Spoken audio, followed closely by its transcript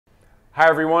Hi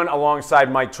everyone,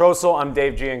 alongside Mike Trossel, I'm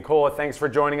Dave Giancola. Thanks for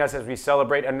joining us as we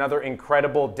celebrate another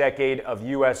incredible decade of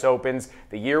U.S. Opens.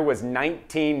 The year was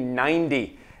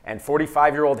 1990, and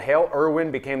 45-year-old Hale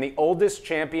Irwin became the oldest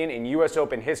champion in U.S.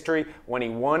 Open history when he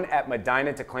won at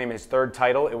Medinah to claim his third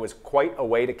title. It was quite a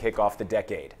way to kick off the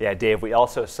decade. Yeah, Dave, we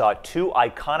also saw two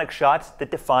iconic shots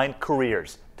that defined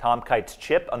careers. Tom Kite's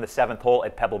chip on the 7th hole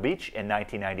at Pebble Beach in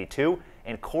 1992,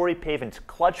 and Corey Pavin's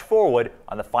clutch forward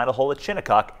on the final hole at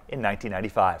Shinnecock in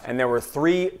 1995. And there were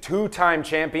three two-time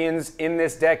champions in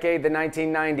this decade, the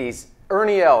 1990s.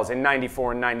 Ernie Els in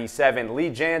 94 and 97,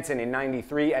 Lee Janzen in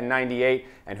 93 and 98,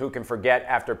 and who can forget,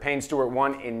 after Payne Stewart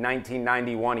won in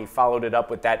 1991, he followed it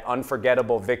up with that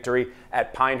unforgettable victory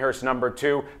at Pinehurst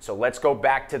 #2. So let's go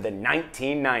back to the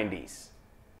 1990s.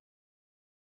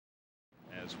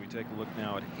 As we take a look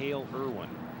now at Hale Irwin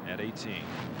at 18.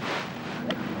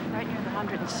 Right near the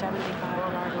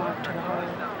 175-yard mark to the hole.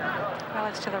 Well,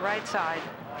 it's to the right side.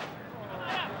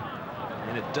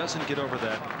 And it doesn't get over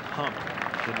that hump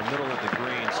in the middle of the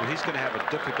green, so he's going to have a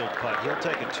difficult putt. He'll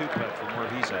take a two-putt from where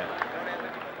he's at.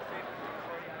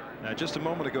 Now, just a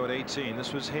moment ago at 18,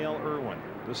 this was Hale Irwin.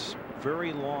 This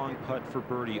very long putt for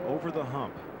birdie over the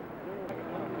hump.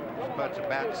 This putt's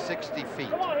about 60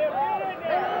 feet.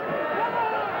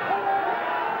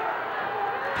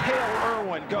 Hale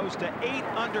Irwin goes to 8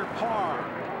 under par.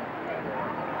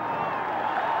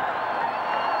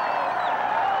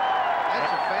 That's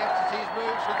the fastest he's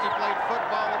moved since he played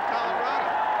football in Colorado.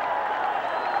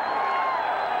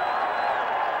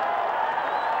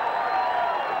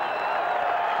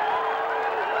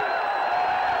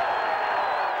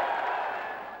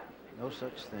 No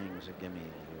such thing as a gimme in the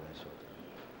U.S. Open.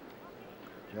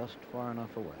 Just far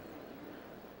enough away.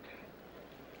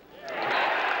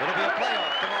 It'll be a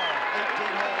playoff tomorrow.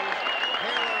 18 holes.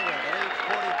 Hale Irwin at age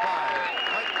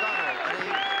 45. Mike Donald at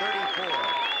age 34.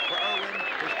 For Irwin,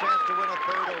 his chance to win a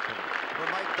third Open. For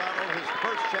Mike Donald, his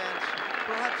first chance,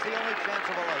 perhaps the only chance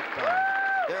of a lifetime.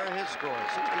 There are his scores: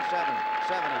 67,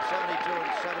 70, 72,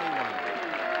 and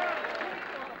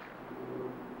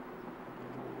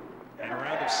 71. And a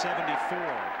round of 74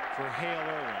 for Hale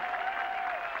Irwin.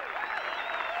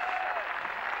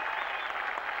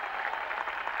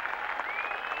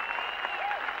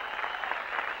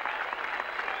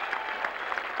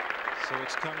 So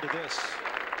it's come to this.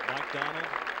 Mike Donald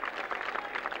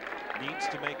needs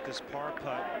to make this par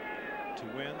putt to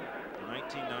win the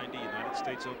 1990 United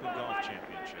States Open Golf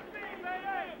Championship.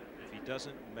 If he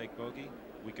doesn't make bogey,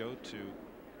 we go to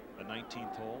the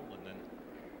 19th hole, and then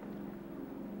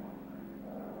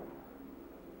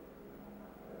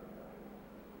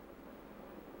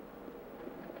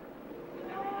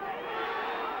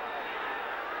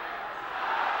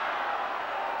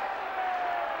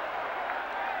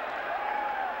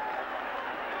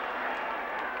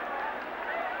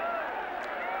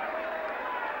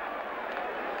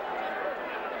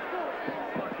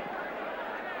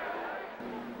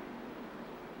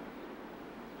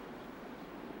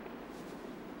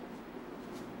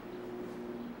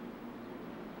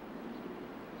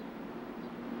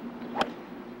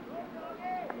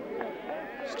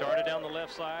started down the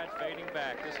left side, fading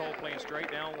back. This hole playing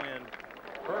straight downwind.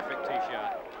 Perfect tee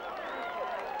shot.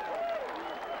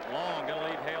 Long, gonna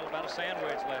leave Hale about a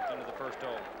sandwich left into the first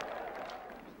hole.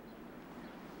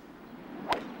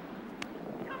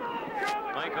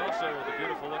 Mike also with a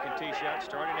beautiful looking tee shot,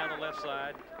 starting down the left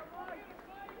side.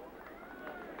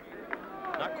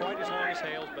 Not quite as long as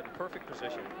Hale's, but in perfect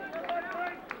position.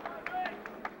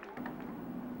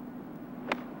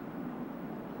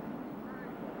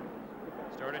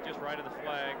 Started just right of the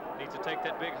flag. Needs to take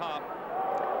that big hop.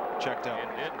 checked out. And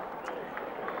didn't.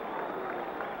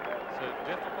 It's a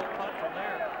difficult putt from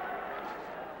there.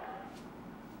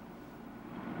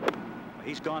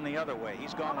 He's gone the other way.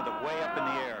 He's gone with it way up in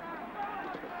the air.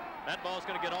 That ball's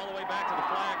going to get all the way back to the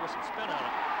flag with some spin on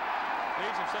it.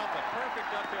 Leaves himself a perfect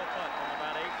uphill putt from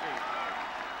about 8 feet.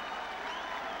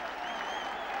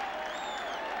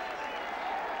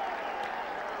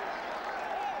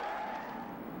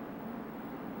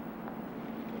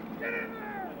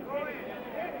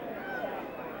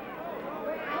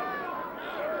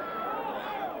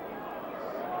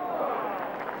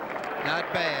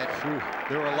 Not bad. Whew,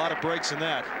 there were a lot of breaks in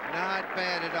that. Not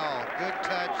bad at all. Good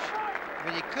touch. I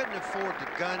mean, you couldn't afford to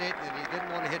gun it, and you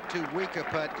didn't want to hit too weak a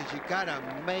putt because you got to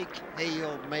make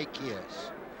Hale make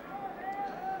his.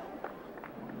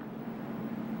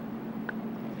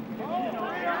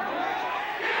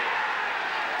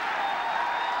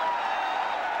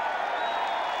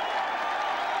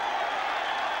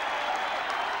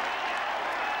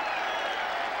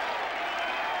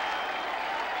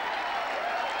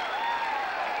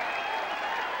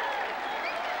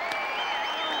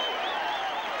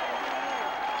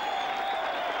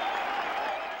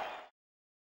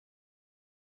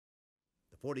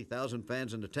 40,000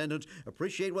 fans in attendance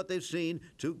appreciate what they've seen.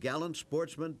 Two gallant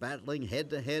sportsmen battling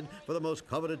head-to-head for the most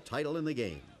coveted title in the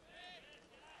game.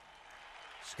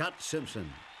 Scott Simpson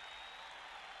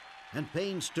and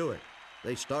Payne Stewart.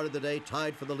 They started the day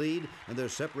tied for the lead, and they're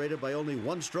separated by only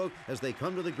one stroke as they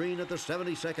come to the green at the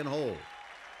 72nd hole.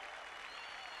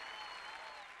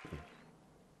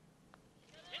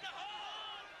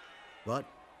 But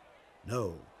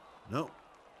no.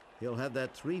 He'll have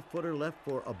that 3-footer left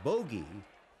for a bogey,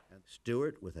 and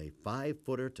Stewart with a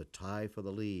 5-footer to tie for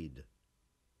the lead.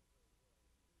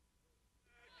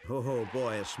 Oh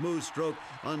boy, a smooth stroke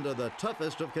under the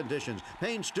toughest of conditions.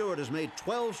 Payne Stewart has made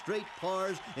 12 straight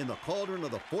pars in the cauldron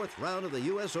of the 4th round of the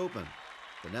U.S. Open.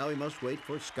 But now he must wait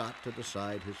for Scott to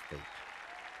decide his fate.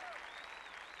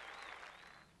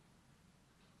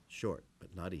 Short,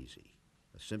 but not easy.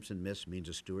 A Simpson miss means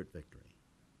a Stewart victory.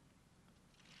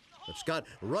 But Scott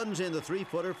runs in the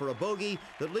 3-footer for a bogey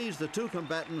that leaves the two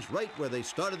combatants right where they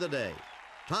started the day,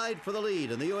 tied for the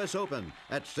lead in the U.S. Open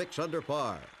at 6 under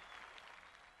par.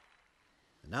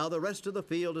 And now the rest of the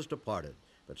field is departed,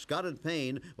 but Scott and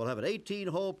Payne will have an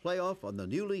 18-hole playoff on the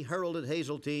newly heralded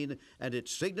Hazeltine and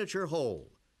its signature hole.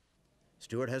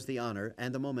 Stewart has the honor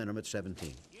and the momentum at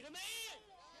 17.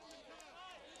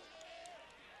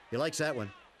 He likes that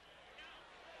one.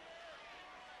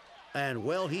 And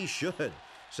well, he should.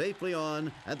 Safely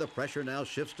on, and the pressure now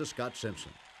shifts to Scott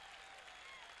Simpson.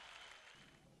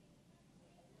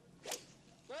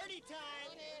 Birdie time.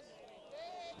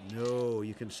 No,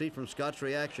 you can see from Scott's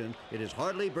reaction, it is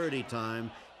hardly birdie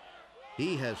time.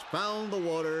 He has found the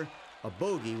water. A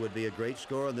bogey would be a great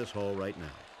score on this hole right now.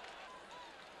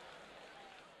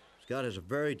 Scott has a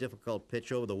very difficult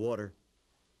pitch over the water.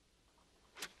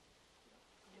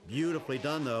 Beautifully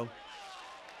done, though.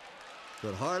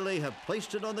 Could hardly have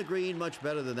placed it on the green much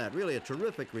better than that. Really a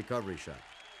terrific recovery shot.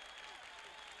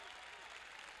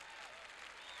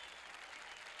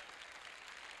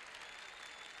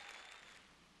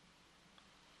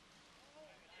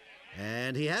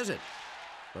 And he has it.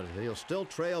 But he'll still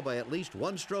trail by at least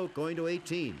one stroke going to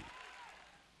 18.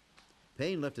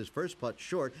 Payne left his first putt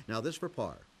short. Now this for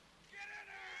par.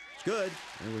 It's good.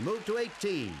 And we move to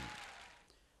 18,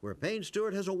 where Payne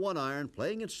Stewart has a 1-iron,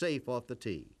 playing it safe off the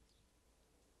tee.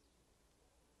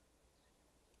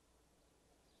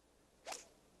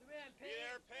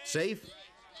 Safe?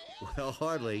 Well,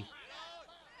 hardly.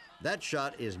 That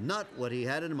shot is not what he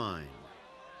had in mind.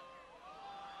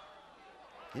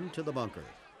 Into the bunker.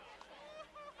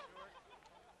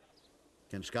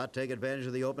 Can Scott take advantage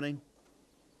of the opening?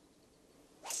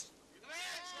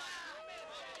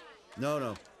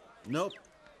 No. Nope.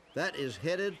 That is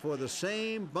headed for the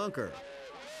same bunker.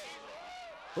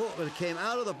 Oh, but it came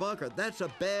out of the bunker. That's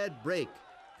a bad break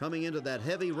coming into that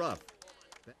heavy rough.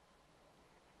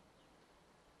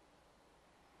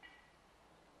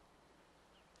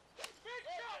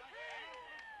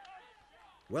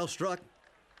 Well struck.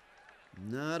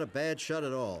 Not a bad shot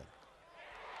at all.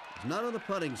 It's not on the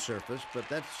putting surface, but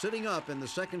that's sitting up in the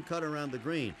second cut around the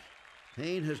green.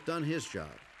 Payne has done his job.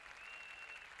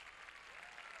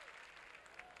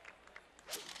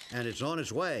 And it's on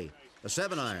its way. A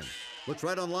 7-iron. Looks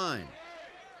right on line.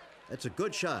 That's a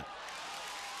good shot.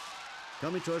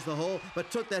 Coming towards the hole, but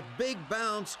took that big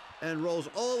bounce and rolls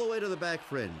all the way to the back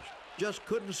fringe. Just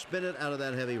couldn't spin it out of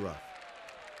that heavy rough.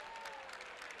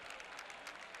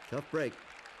 Tough break.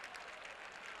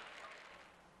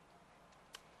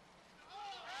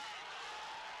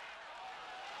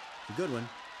 A good one.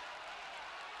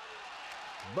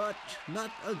 But not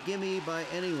a gimme by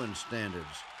anyone's standards.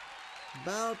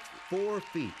 About 4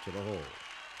 feet to the hole. And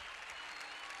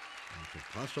it's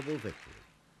a possible victory.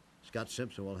 Scott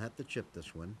Simpson will have to chip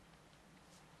this one.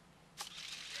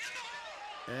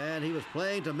 And he was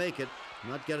playing to make it,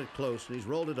 not get it close, and he's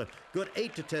rolled it a good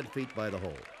 8 to 10 feet by the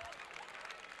hole.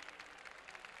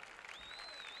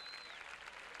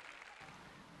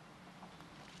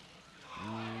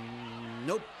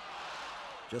 Nope.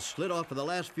 Just slid off for the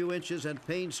last few inches, and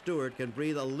Payne Stewart can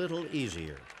breathe a little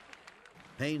easier.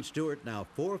 Payne Stewart now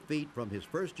 4 feet from his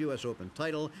first U.S. Open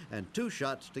title and 2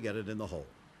 shots to get it in the hole.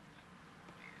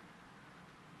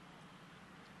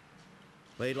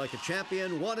 Played like a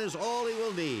champion, 1 is all he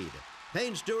will need.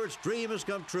 Payne Stewart's dream has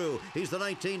come true. He's the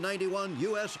 1991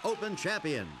 U.S. Open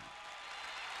champion.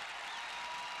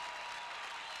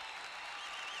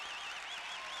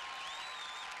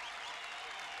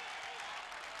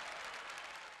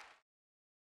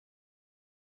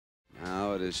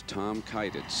 Now it is Tom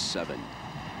Kite at 7.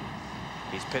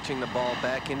 He's pitching the ball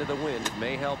back into the wind. It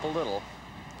may help a little.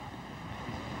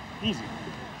 Easy.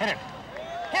 Hit it.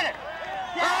 Hit it.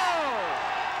 Yeah!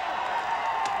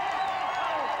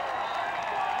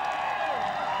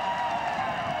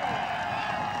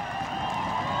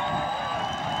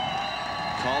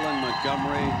 Colin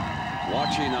Montgomery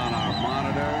watching on our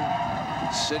monitor,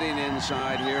 sitting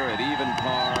inside here at even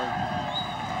par.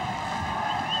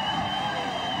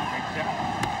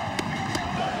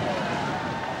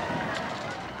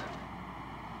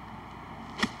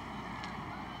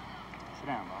 Sit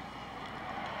down, Bob.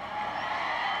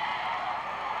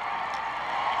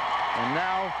 And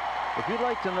now, if you'd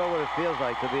like to know what it feels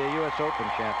like to be a U.S. Open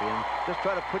champion, just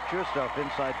try to put yourself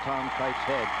inside Tom Kite's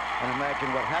head and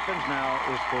imagine what happens now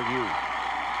is for you.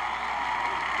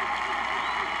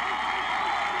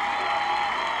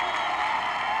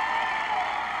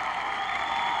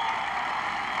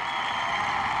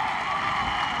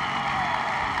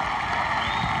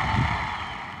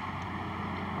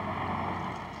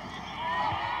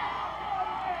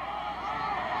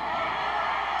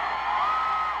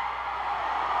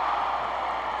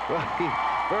 Well, he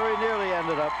very nearly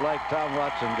ended up like Tom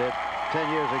Watson did 10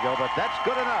 years ago, but that's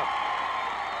good enough.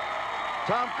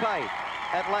 Tom Kite,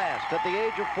 at last, at the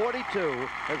age of 42,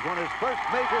 has won his first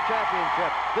major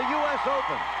championship, the U.S.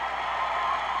 Open.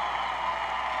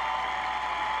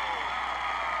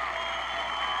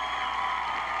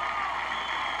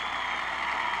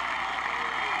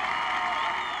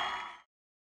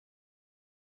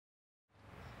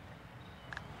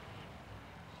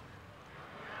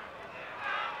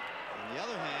 On the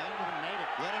other hand,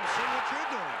 let him see what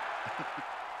you're doing.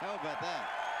 How about that?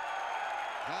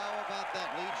 How about that?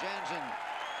 Lee Janzen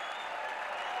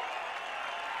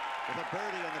with a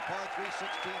birdie on the par 3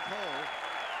 16th hole.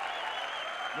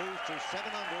 Moves to 7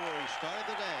 under where he started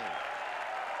the day.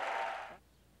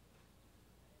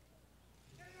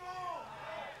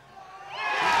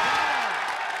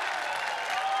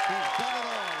 He's done it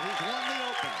all. He's won the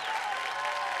Open.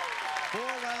 4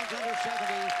 rounds under 70,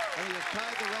 and he has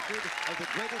tied the record of the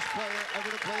greatest player ever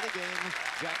to play the game,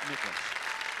 Jack Nicklaus.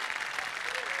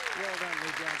 Well done,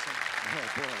 Lee Johnson. Oh,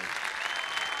 boy.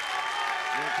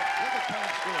 Look at Tom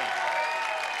Stewart.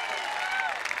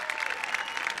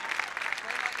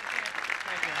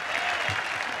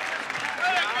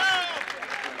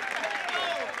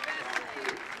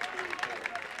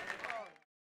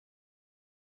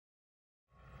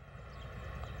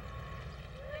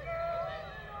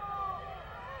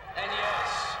 And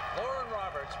yes, Lauren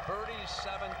Roberts birdies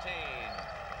 17.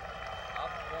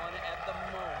 Up 1 at the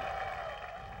moment.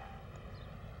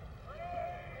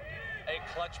 A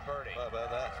clutch birdie. How about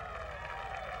that?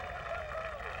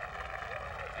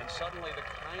 And suddenly the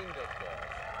kind of golf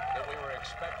that we were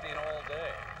expecting all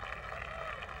day.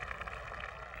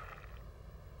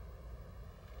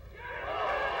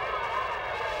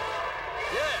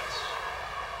 Yes.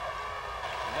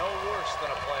 No worse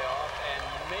than a playoff and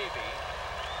maybe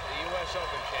the U.S.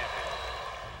 Open champion.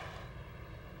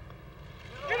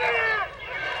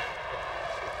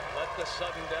 Let the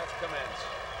sudden death commence.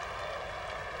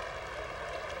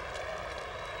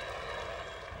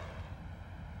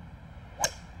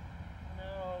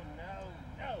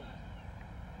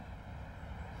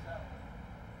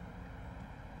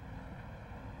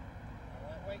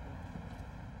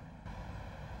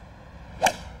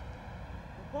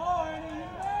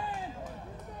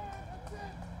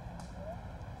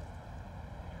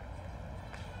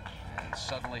 And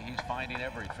suddenly he's finding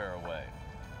every fairway.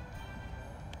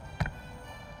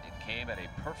 It came at a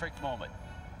perfect moment.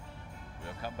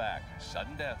 We'll come back.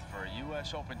 Sudden death for a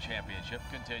U.S. Open championship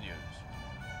continues.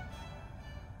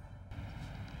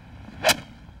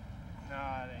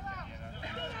 No, they can't get up.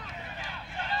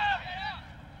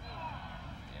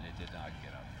 And it did not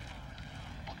get up.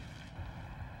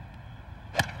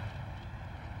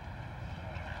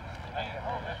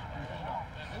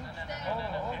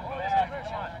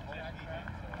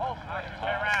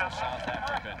 Powerful South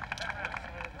African.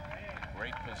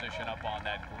 Great position up on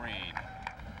that green.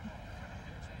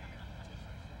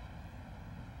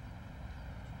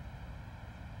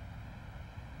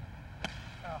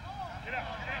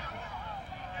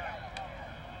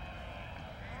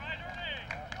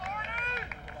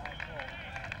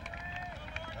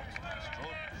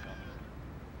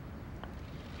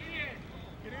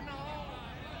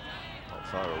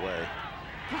 Far away.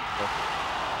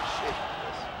 Shit.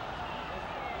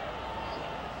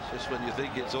 It's just when you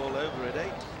think it's all over, it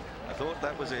ain't. I thought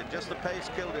that was it. Just the pace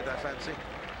killed it, I fancy.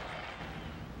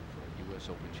 For a U.S.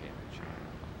 Open championship.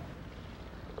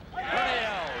 Bernie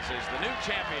Els is the new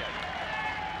champion.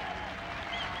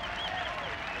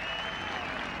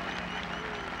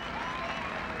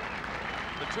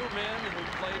 The two men who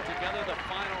played together the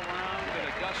final round at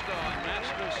Augusta on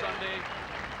Masters Sunday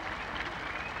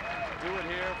do it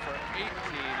here for 18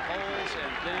 holes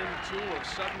and then 2 of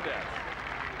sudden death.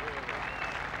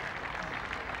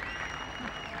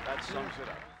 That sums it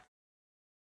up.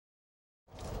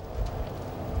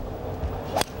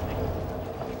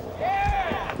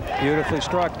 Beautifully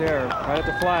struck there, right at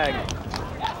the flag.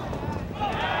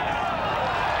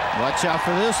 Watch out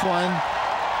for this one.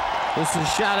 This is a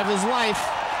shot of his life.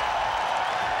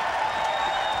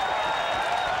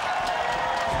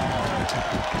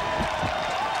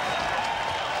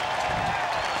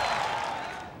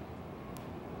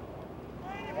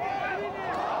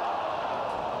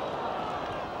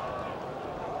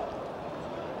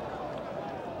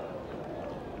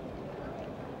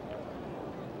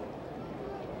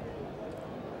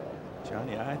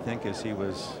 Johnny, I think as he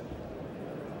was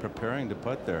preparing to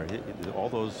putt there, all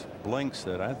those blinks,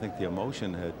 that I think the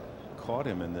emotion had caught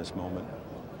him in this moment.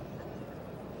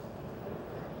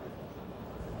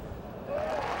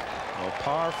 Well,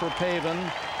 par for Pavin.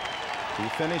 He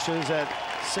finishes at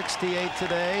 68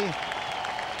 today,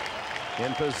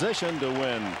 in position to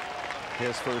win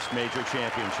his first major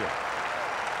championship.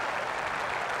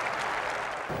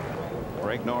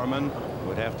 Greg Norman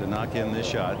would have to knock in this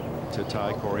shot to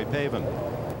tie Corey Pavin.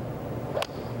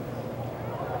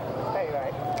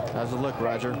 How's it look,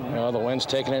 Roger? The wind's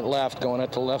taking it left, going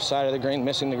at the left side of the green,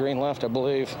 missing the green left, I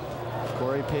believe.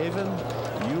 Corey Pavin,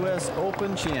 U.S.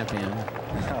 Open champion.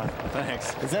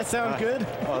 Thanks. Does that sound good?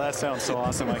 Oh, that sounds so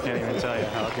awesome. I can't even tell you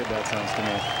how good that sounds to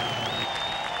me.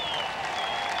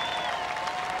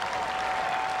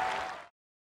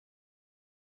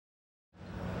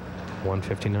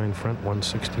 .159 front,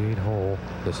 168 hole.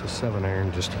 This is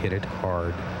 7-iron. Just hit it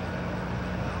hard.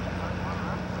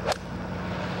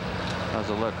 How's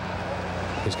it look?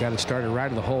 He's got it started right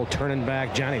of the hole, turning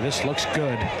back. Johnny, this looks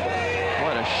good.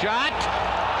 What a shot!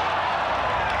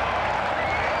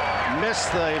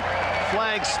 Missed the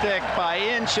flag stick by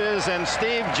inches, and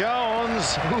Steve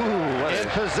Jones in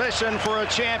position for a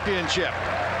championship.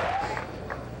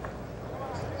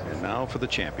 And now for the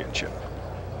championship.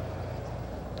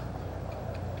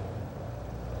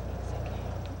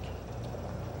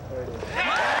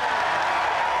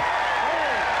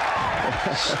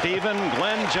 Stephen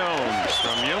Glenn Jones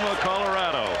from Yuma,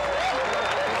 Colorado.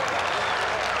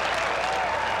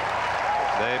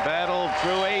 They battled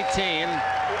through 18,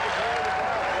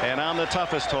 and on the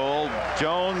toughest hole,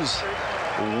 Jones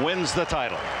wins the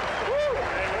title.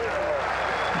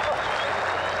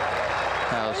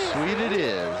 How sweet it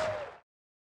is.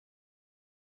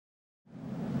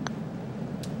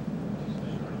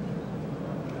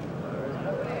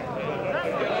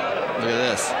 Look at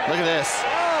this. Look at this.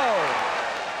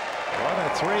 What a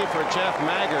three for Jeff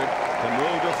Maggard to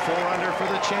move to 4 under for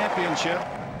the championship.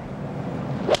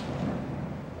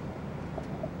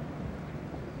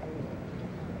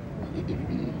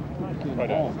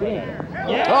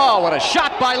 Oh, what a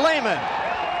shot by Lehman.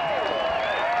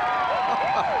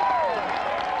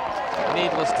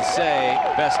 Needless to say,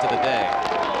 best of the day.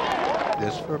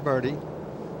 This for birdie.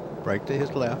 Break to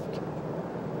his left.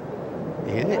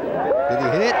 He hit it. Did he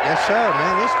hit it? Yes, sir.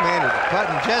 Man, this man is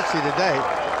putting Jesse today.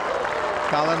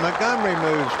 Colin Montgomery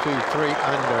moves to 3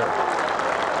 under.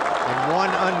 And 1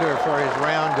 under for his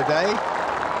round today.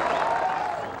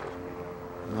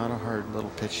 Not a hard little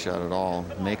pitch shot at all.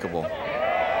 Makeable.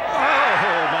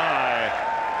 Oh, my.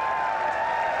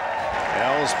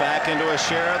 Els back into a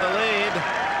share of the lead.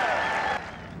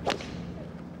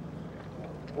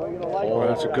 Boy,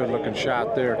 that's a good-looking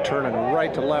shot there, turning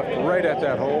right to left, right at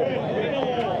that hole.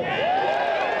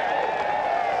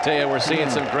 Tell you, we're seeing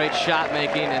some great shot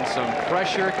making in some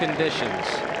pressure conditions.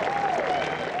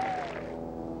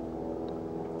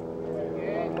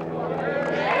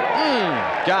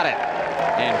 Got it.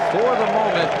 And for the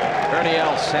moment, Ernie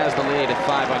Els has the lead at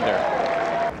 5 under.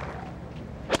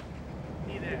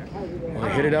 Well,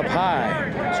 he hit it up high.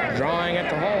 It's drawing at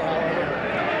the hole, however.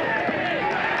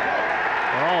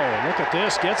 Oh, look at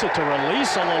this. Gets it to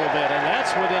release a little bit, and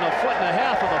that's within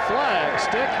 1.5 feet of the flag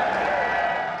stick.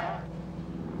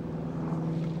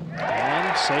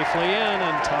 And safely in,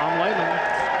 and Tom Lehman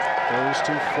goes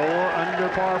to 4 under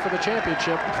par for the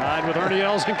championship, tied with Ernie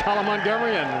Els and Colin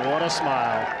Montgomery, and what a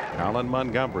smile. Colin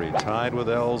Montgomery tied with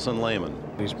Els and Lehman.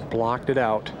 He's blocked it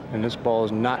out, and this ball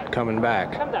is not coming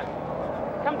back. Come back.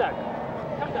 Come back.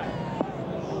 Come back.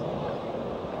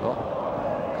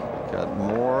 Well, got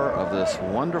more of this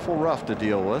wonderful rough to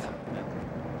deal with.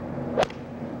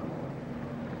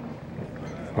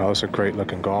 Well, it's a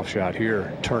great-looking golf shot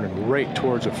here, turning right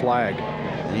towards the flag.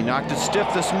 And he knocked it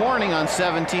stiff this morning on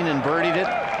 17 and birdied it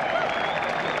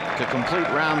to complete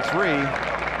round 3.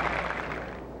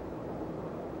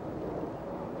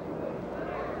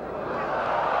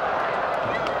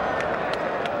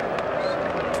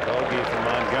 Bogey for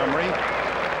Montgomery.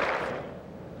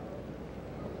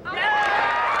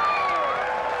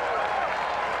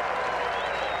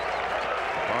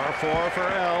 Par 4 for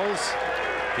Els.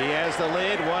 He has the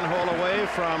lead, 1 hole away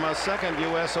from a second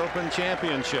U.S. Open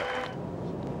championship.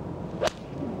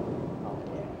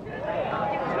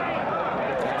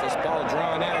 Got this ball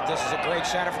drawn in. This is a great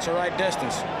shot if it's the right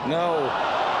distance. No.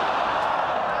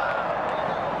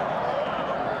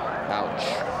 Ouch.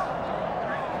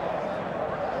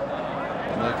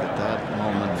 Look at that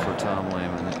moment for Tom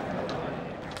Lehman.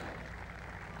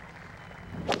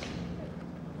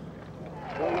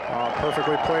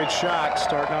 Perfectly played shot,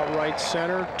 starting out right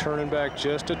center, turning back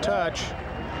just a touch.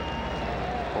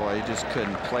 Boy, he just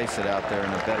couldn't place it out there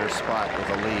in a better spot with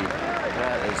a lead.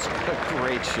 That is a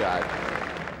great shot.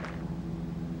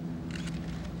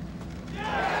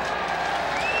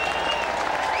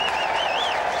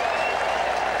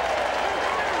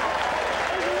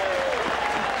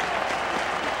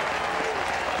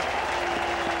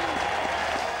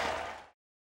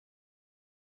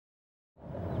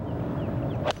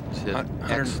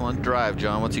 Excellent drive,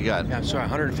 John. What's he got? Yeah, I'm sorry,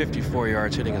 154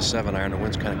 yards, hitting a 7-iron. The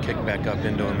wind's kind of kicked back up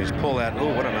into him. He's pulled that.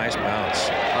 Oh, what a nice bounce.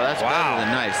 Oh, that's better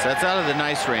than nice. That's out of the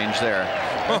nice range there.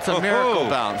 That's a miracle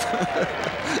bounce.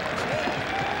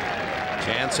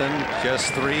 Jansen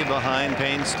just 3 behind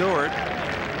Payne Stewart.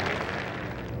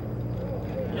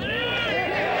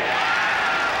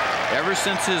 Ever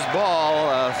since his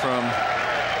ball from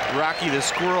Rocky the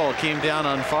Squirrel came down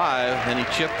on 5 and he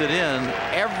chipped it in,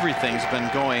 everything's been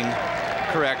going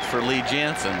correct for Lee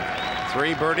Jansen.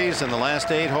 3 birdies in the last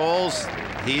 8 holes.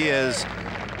 He is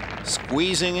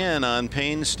squeezing in on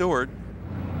Payne Stewart.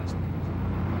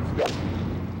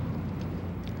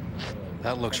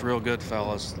 That looks real good,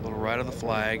 fellas. A little right of the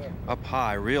flag, up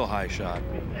high, real high shot.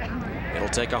 It'll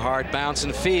take a hard bounce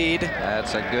and feed.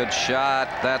 That's a good shot.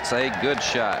 That's a good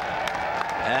shot.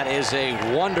 That is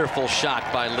a wonderful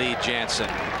shot by Lee Jansen.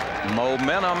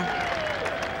 Momentum.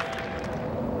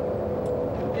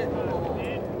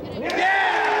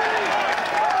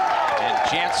 And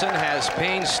Jansen has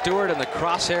Payne Stewart in the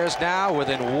crosshairs now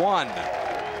within 1.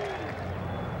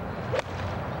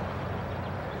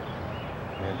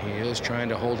 And he is trying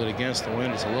to hold it against the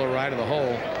wind. It's a little right of the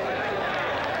hole.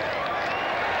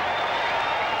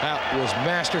 That was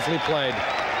masterfully played.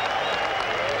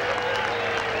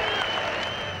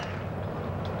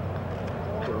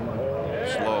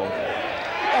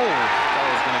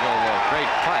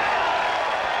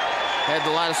 Had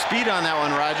a lot of speed on that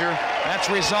one, Roger. That's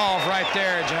resolve right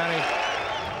there, Johnny.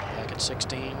 Back at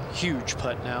 16, huge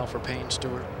putt now for Payne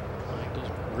Stewart. Trying to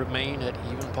remain at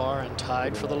even par and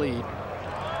tied for the lead.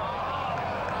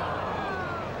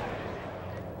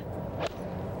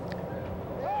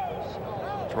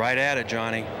 Right at it,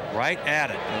 Johnny. Right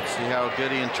at it. Let's see how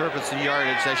good he interprets the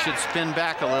yardage. That should spin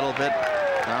back a little bit.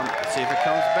 See if it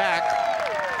comes back.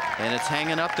 And it's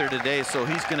hanging up there today, so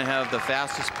he's going to have the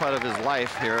fastest putt of his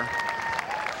life here.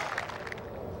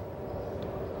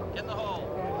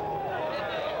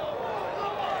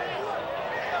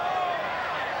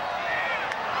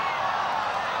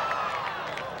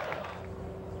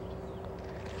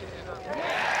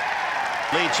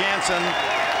 Lee Jansen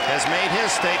has made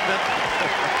his statement.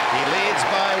 He leads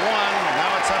by 1.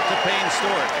 Now it's up to Payne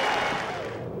Stewart.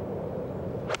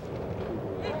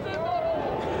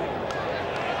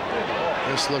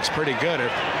 This looks pretty good.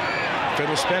 If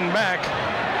it'll spin back.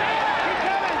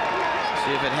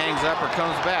 See if it hangs up or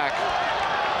comes back.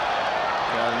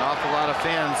 Got an awful lot of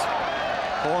fans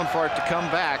pulling for it to come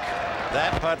back.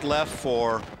 That putt left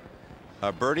for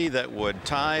a birdie that would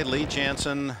tie Lee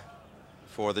Jansen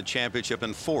for the championship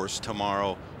and force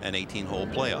tomorrow an 18-hole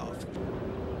playoff.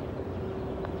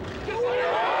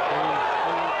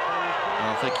 I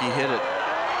don't think he hit it.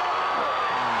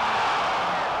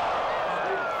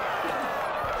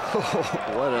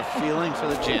 What a feeling for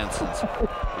the Jansens.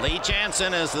 Lee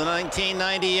Jansen is the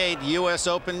 1998 U.S.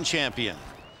 Open champion.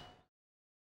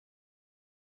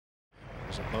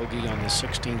 There's a bogey on the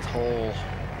 16th hole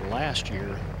last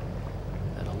year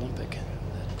at Olympic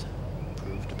that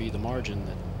proved to be the margin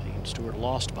that Payne Stewart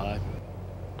lost by.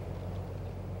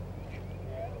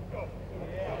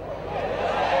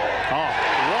 Oh,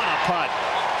 what a putt.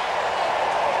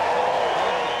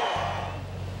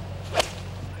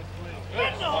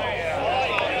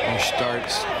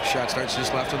 Shot starts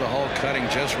just left of the hole, cutting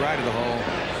just right of the hole.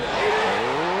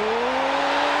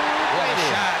 What a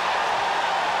shot.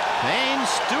 Payne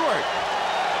Stewart.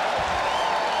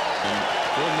 And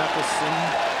Phil Mickelson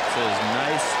says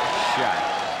nice shot.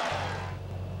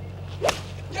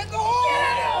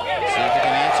 See if he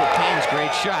can answer Payne's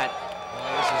great shot.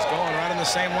 Well, this is going right on the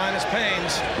same line as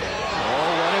Payne's. Oh,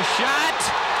 what a shot.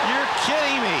 You're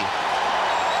kidding me.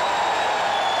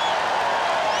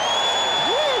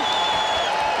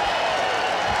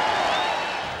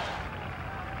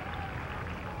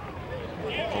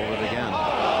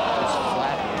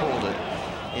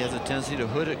 easy to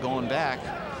hood it going back.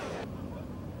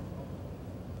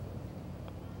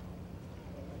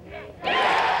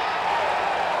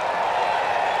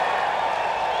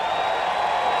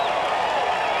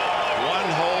 One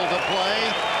hole to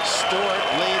play. Stewart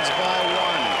leads by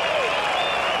 1.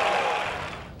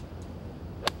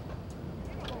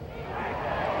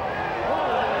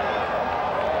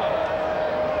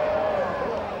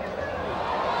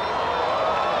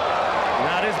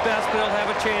 Not his best, but he'll have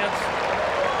a chance.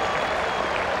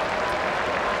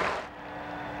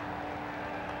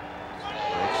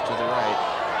 Breaks to the right.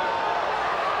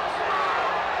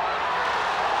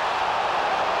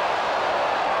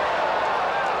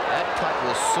 That putt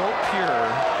was so pure,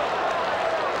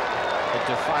 it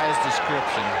defies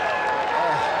description.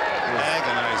 Oh,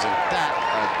 agonizing. That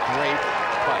a great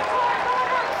putt.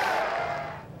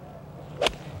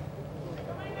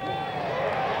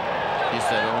 He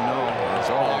said, "Oh no, it's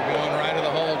all going right to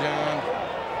the hole, John."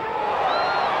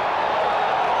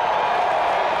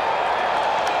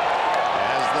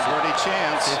 Has the birdie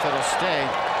chance. See if it'll stay.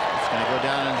 It's going to go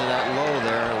down into that low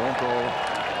there. It won't go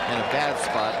in a bad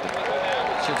spot, but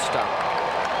it should stop.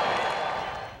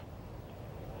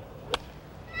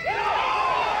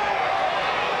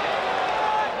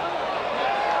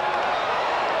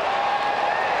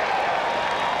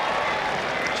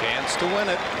 Chance to win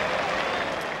it.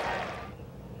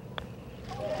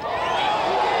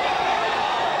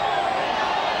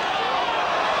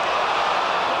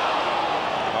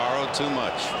 Borrowed too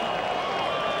much.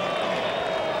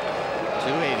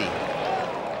 280.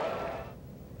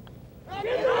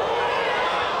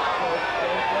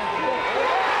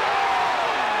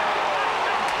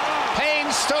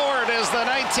 Payne Stewart is the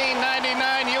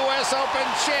 1999 U.S. Open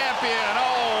champion.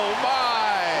 Oh,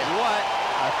 my. What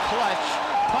a clutch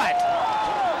putt.